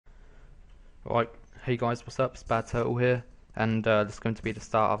Right, hey guys, what's up? It's Bad Turtle here, and this is going to be the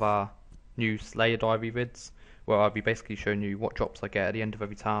start of our new Slayer Diary vids, where I'll be basically showing you what drops I get at the end of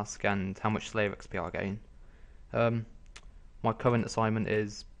every task and how much Slayer XP I gain. Um, my current assignment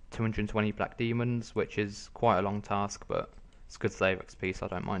is 220 Black Demons, which is quite a long task, but it's good Slayer XP, so I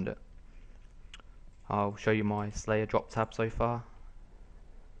don't mind it. I'll show you my Slayer drop tab so far.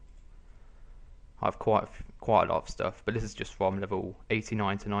 I have quite a lot of stuff, but this is just from level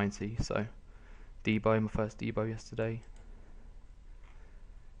 89 to 90, so Debo, my first Debo yesterday.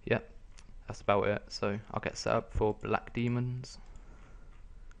 Yep, that's about it. So I'll get set up for Black Demons.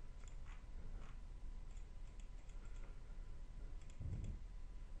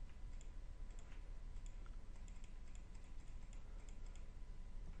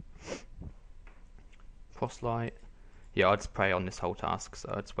 Frostlight. Yeah, I'd just pray on this whole task,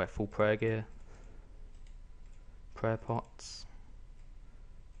 so I'd just wear full prayer gear, prayer pots,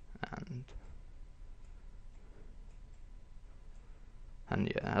 and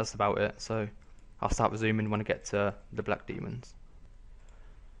yeah, that's about it. So I'll start resuming when I get to the Black Demons.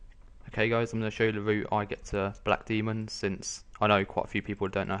 Okay guys, I'm going to show you the route I get to Black Demons, since I know quite a few people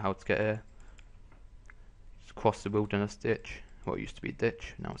don't know how to get here. Just cross the wilderness ditch, what used to be a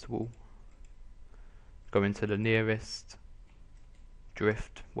ditch, now it's a wall. Go into the nearest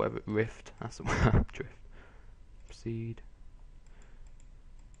drift, whatever, rift, that's the word, drift. Proceed.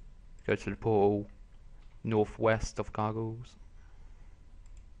 Go to the portal northwest of Gargoyles.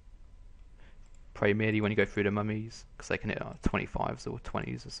 Pray merely when you go through the mummies, because they can hit 25s or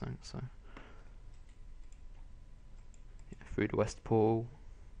 20s or something. So yeah, through the west portal,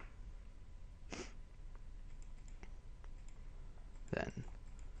 then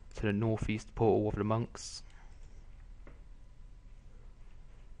to the northeast portal of the monks,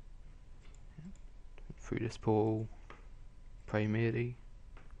 through this portal, pray merely,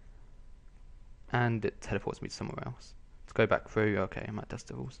 and it teleports me to somewhere else. Let's go back through. Okay, I'm at Dust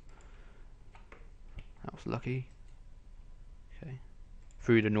Devils. That was lucky. Okay,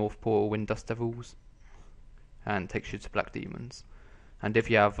 through the north portal in Dust Devils, and takes you to Black Demons. And if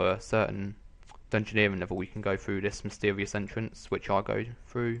you have a certain dungeoneering level, we can go through this mysterious entrance, which I go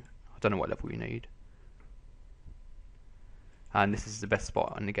through. I don't know what level you need. And this is the best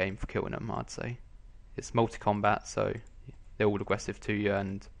spot in the game for killing them, I'd say. It's multi-combat, so they're all aggressive to you,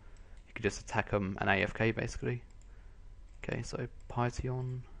 and you can just attack them and AFK basically. Okay, so piety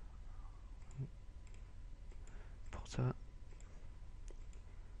on. Potter.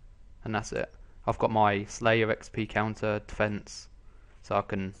 And that's it. I've got my Slayer XP counter, defense, so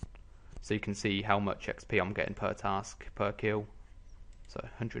you can see how much XP I'm getting per task, per kill. So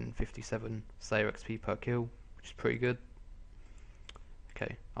 157 Slayer XP per kill, which is pretty good.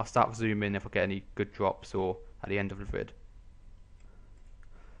 Okay, I'll start zooming if I get any good drops or at the end of the vid.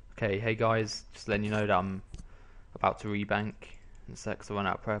 Okay, hey guys, just letting you know that I'm about to rebank in a sec, because I run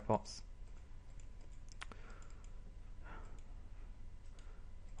out of prayer pots.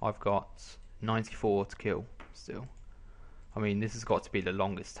 I've got 94 to kill still. I mean, this has got to be the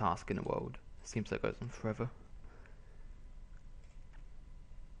longest task in the world. It seems like it goes on forever.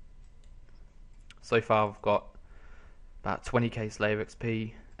 So far I've got about 20k Slayer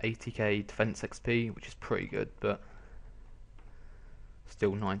XP, 80k Defense XP, which is pretty good, but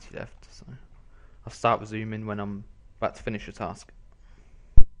still 90 left. So I'll start resuming when I'm about to finish the task.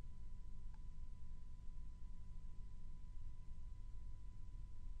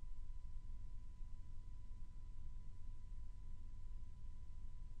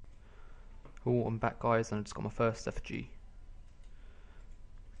 Oh, I'm back guys, and I just got my first effigy.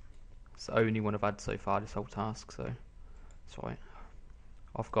 It's the only one I've had so far this whole task, so that's right.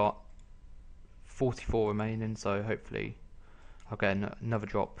 I've got 44 remaining, so hopefully I'll get another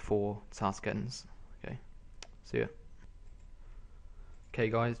drop before the task ends. Okay, see ya. Okay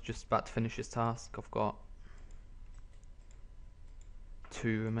guys, just about to finish this task. I've got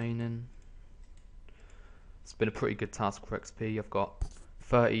 2 remaining. It's been a pretty good task for XP. I've got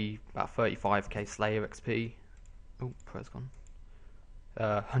about 35k Slayer XP. Oh, prayer's gone.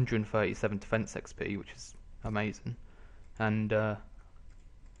 137 Defense XP, which is amazing. And yeah,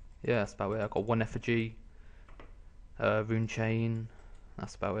 that's about it. I've got 1 effigy, rune chain.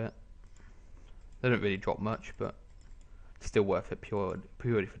 That's about it. They don't really drop much, but still worth it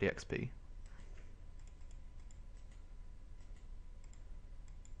purely for the XP.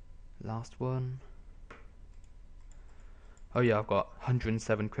 Last one. Oh yeah, I've got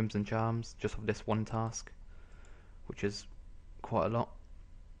 107 Crimson Charms just for this one task, which is quite a lot.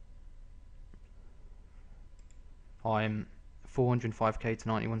 I'm 405k to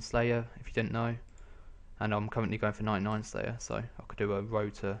 91 Slayer, if you didn't know, and I'm currently going for 99 Slayer, so I could do a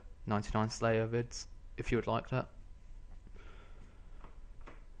road to 99 Slayer vids if you would like that.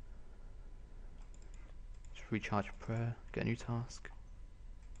 Just recharge a prayer, get a new task.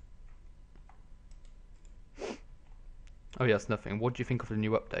 Oh yeah, it's nothing. What do you think of the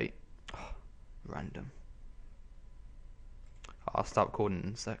new update? Oh, random. I'll start recording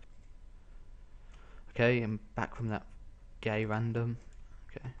in a sec. Okay, I'm back from that gay random.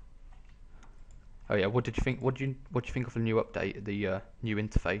 Okay. Oh yeah, what did you think? What do you think of the new update? The new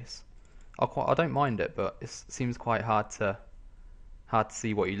interface. I don't mind it, but it seems quite hard to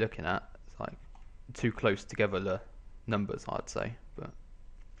see what you're looking at. It's like too close together, the numbers, I'd say. But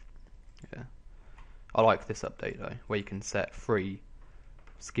yeah, I like this update though, where you can set 3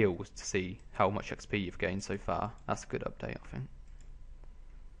 skills to see how much XP you've gained so far. That's a good update, I think.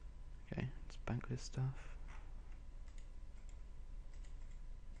 Okay, let's bank this stuff.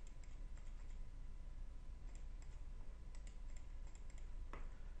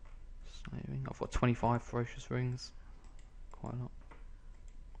 Slaving. I've got 25 ferocious rings. Quite a lot.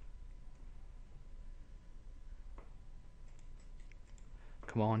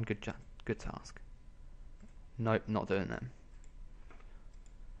 Come on, good task. Nope, not doing them.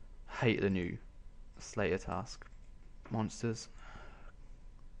 Hate the new Slayer task. Monsters.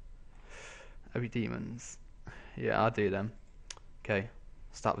 Every demons. Yeah, I'll do them. Okay,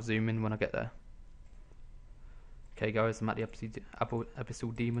 start zooming when I get there. Okay guys, I'm at the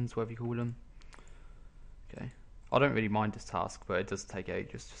abyssal demons, whatever you call them. Okay, I don't really mind this task, but it does take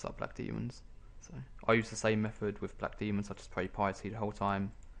ages to start black demons. So I use the same method with black demons. I just pray piety the whole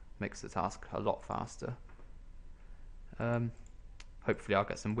time. Makes the task a lot faster. Hopefully I'll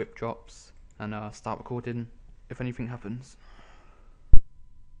get some whip drops and start recording if anything happens.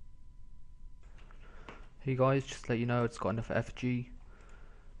 Hey guys, just to let you know, it's got enough FG.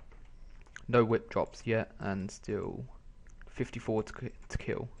 No whip drops yet, and still 54 to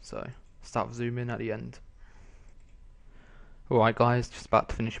kill. So start zooming at the end. Alright guys, just about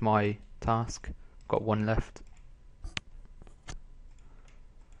to finish my task. Got 1 left.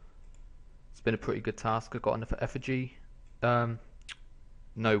 It's been a pretty good task. I got enough effigy.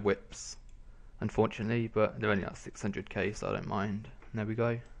 No whips, unfortunately, but they're only at 600k, so I don't mind. There we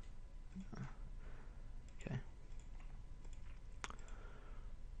go. Okay.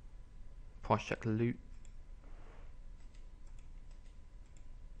 Price check the loot.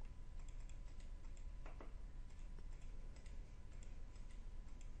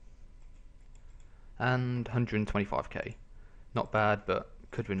 And 125k. Not bad, but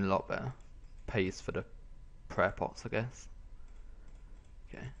could have been a lot better. Pays for the prayer pots, I guess.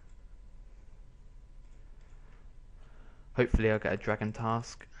 Okay. Hopefully I'll get a dragon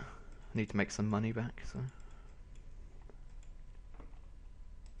task. I need to make some money back, so.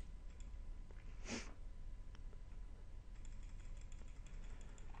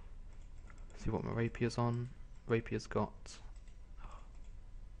 See what my rapier's on. Rapier's got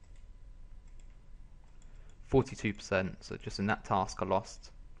 42%, so just in that task I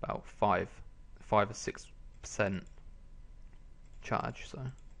lost about 5 or 6% charge, so.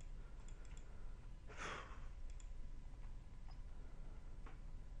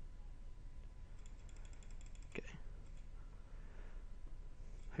 Okay.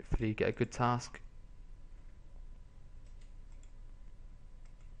 Hopefully get a good task.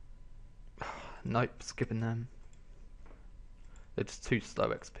 Nope, skipping them. They're just too slow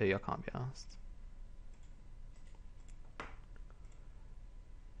XP, I can't be asked.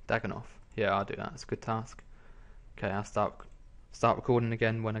 Dagonoff. Yeah, I'll do that. It's a good task. Okay, I'll start recording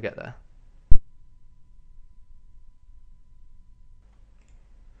again when I get there.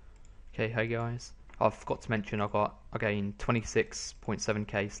 Okay, hey guys. I forgot to mention I gained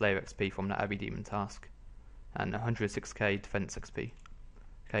 26.7k Slayer XP from that Abbey Demon task, and 106k Defense XP.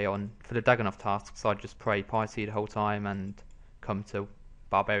 Okay, for the Dagonoff tasks, I just pray piety the whole time and come to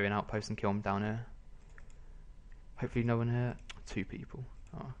Barbarian Outpost and kill them down here. Hopefully no one here. 2 people.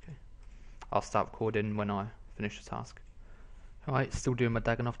 Oh, okay. I'll start recording when I finish the task. Alright, still doing my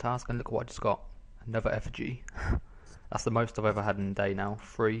Dagonoff task, and look what I just got. Another effigy. That's the most I've ever had in a day now.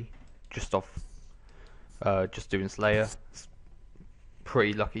 3. Just off just doing Slayer. It's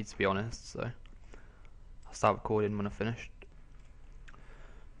pretty lucky, to be honest, so I'll start recording when I finished.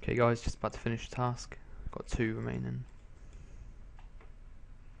 Okay guys, just about to finish the task. Got 2 remaining.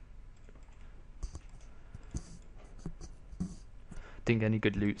 Didn't get any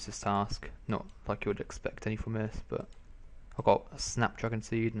good loots this task. Not like you would expect any from this, but I got a Snapdragon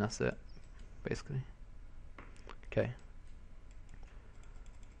Seed and that's it, basically. Okay.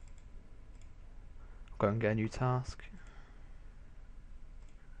 I'll go and get a new task.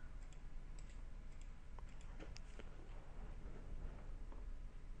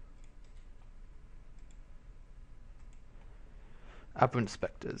 Aberrant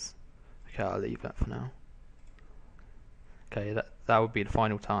Spectres. Okay, I'll leave that for now. Okay, that would be the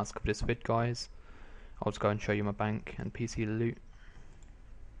final task of this vid, guys. I'll just go and show you my bank and PC loot.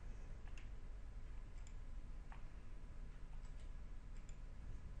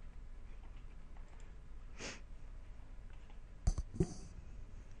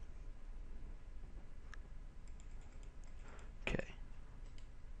 Okay.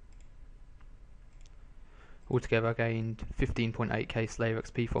 Altogether I gained 15.8k Slayer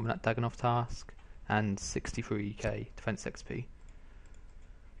XP from that Daganov task and 63k Defense XP.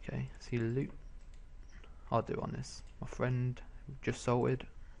 Okay, see the loot. I'll do on this. My friend just salted.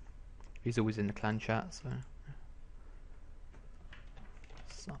 He's always in the clan chat, so.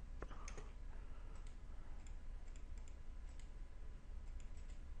 Sup.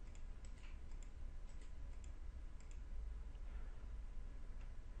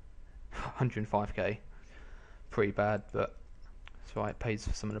 $105k. Pretty bad, but that's right, it pays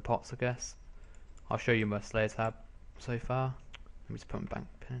for some of the pots, I guess. I'll show you my Slayer tab so far. Let me just put my bank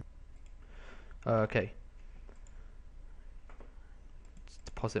pin. Okay. Let's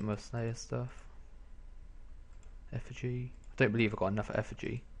deposit my Slayer stuff. Effigy. I don't believe I got enough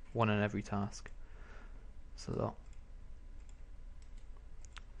effigy. One on every task. That's a lot.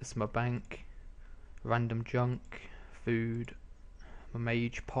 This is my bank. Random junk. Food. My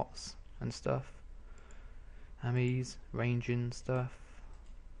mage pots and stuff. Ammies, ranging stuff.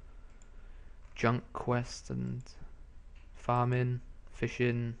 Junk quest and farming,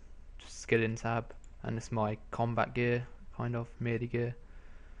 fishing, just skilling tab, and it's my combat gear, kind of melee gear,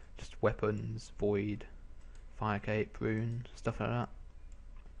 just weapons, void, fire cape, rune, stuff like that.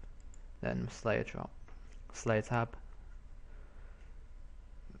 Then Slayer drop, Slayer tab,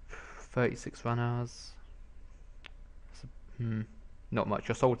 36 run hours. Not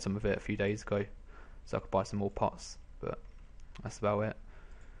much. I sold some of it a few days ago, so I could buy some more pots, but that's about it.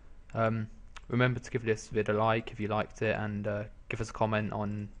 Remember to give this video a like if you liked it, and give us a comment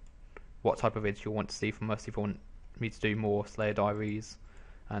on what type of videos you want to see from us, if you want me to do more Slayer diaries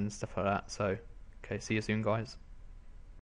and stuff like that. So, okay, see you soon, guys.